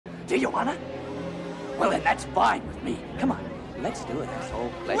Do you wanna? Well, then that's fine with me. Come on, let's do it,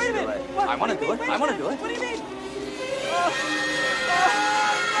 asshole. Let's do it. What? I wanna do it. I wanna do it. What do you mean?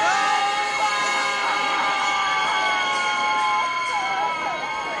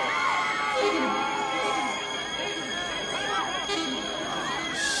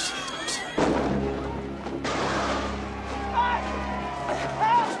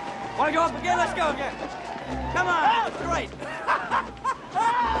 Wanna go up again? Let's go again. Come on. That's right.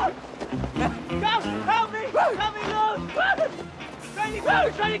 Help me! Help me, Lou!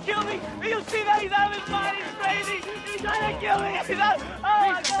 He's trying to kill me! You see that? He's out of his mind! He's crazy! He's trying to kill me! He's out... Oh,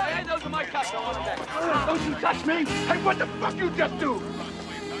 my God! Hey, those are my cups. I want them back. Don't you touch me! Hey, what the fuck you just do?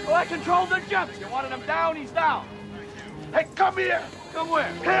 Oh, I controlled the jump. You wanted him down, he's down. Hey, come here! Come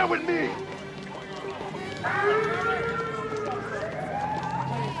where? Here with me!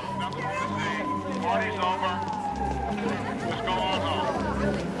 Party's over. Let's go on home.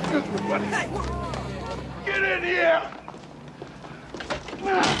 Get in here!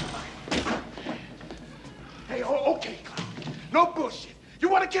 Hey, okay, Clown. No bullshit. You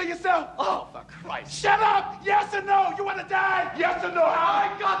want to kill yourself? Oh, for Christ. Shut up! Yes or no? You want to die? Yes or no?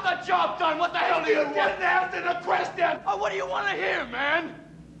 I got the job done. What the hell do you want? Didn't answer the question. Oh, what do you want to hear, man?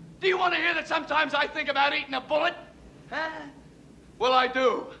 Do you want to hear that sometimes I think about eating a bullet? Huh? Well, I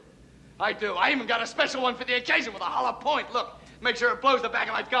do. I do. I even got a special one for the occasion with a hollow point. Look, make sure it blows the back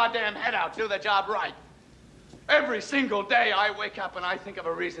of my goddamn head out. Do the job right. Every single day I wake up and I think of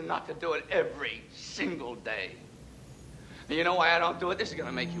a reason not to do it. Every single day. And you know why I don't do it? This is going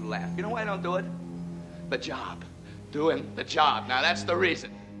to make you laugh. You know why I don't do it? The job. Doing the job. Now, that's the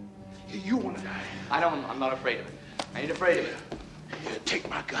reason. You want to die? I'm not afraid of it. I ain't afraid of it. Here, take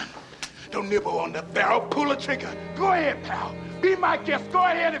my gun. Don't nibble on the barrel. Pull the trigger. Go ahead, pal. Be my guest. Go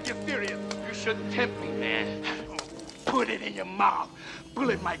ahead if you're serious. You shouldn't tempt me, man. Put it in your mouth.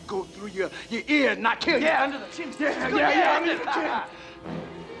 Bullet might go through your ear and not kill you. Yeah, under the chin. Yeah, under the chin.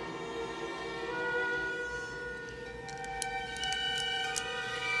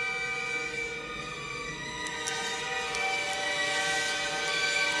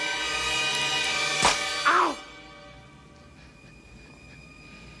 Ow!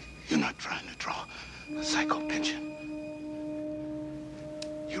 You're not trying to draw a psycho picture.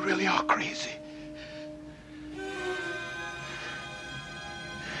 You really are crazy.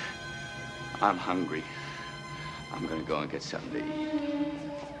 I'm hungry. I'm gonna go and get something to eat.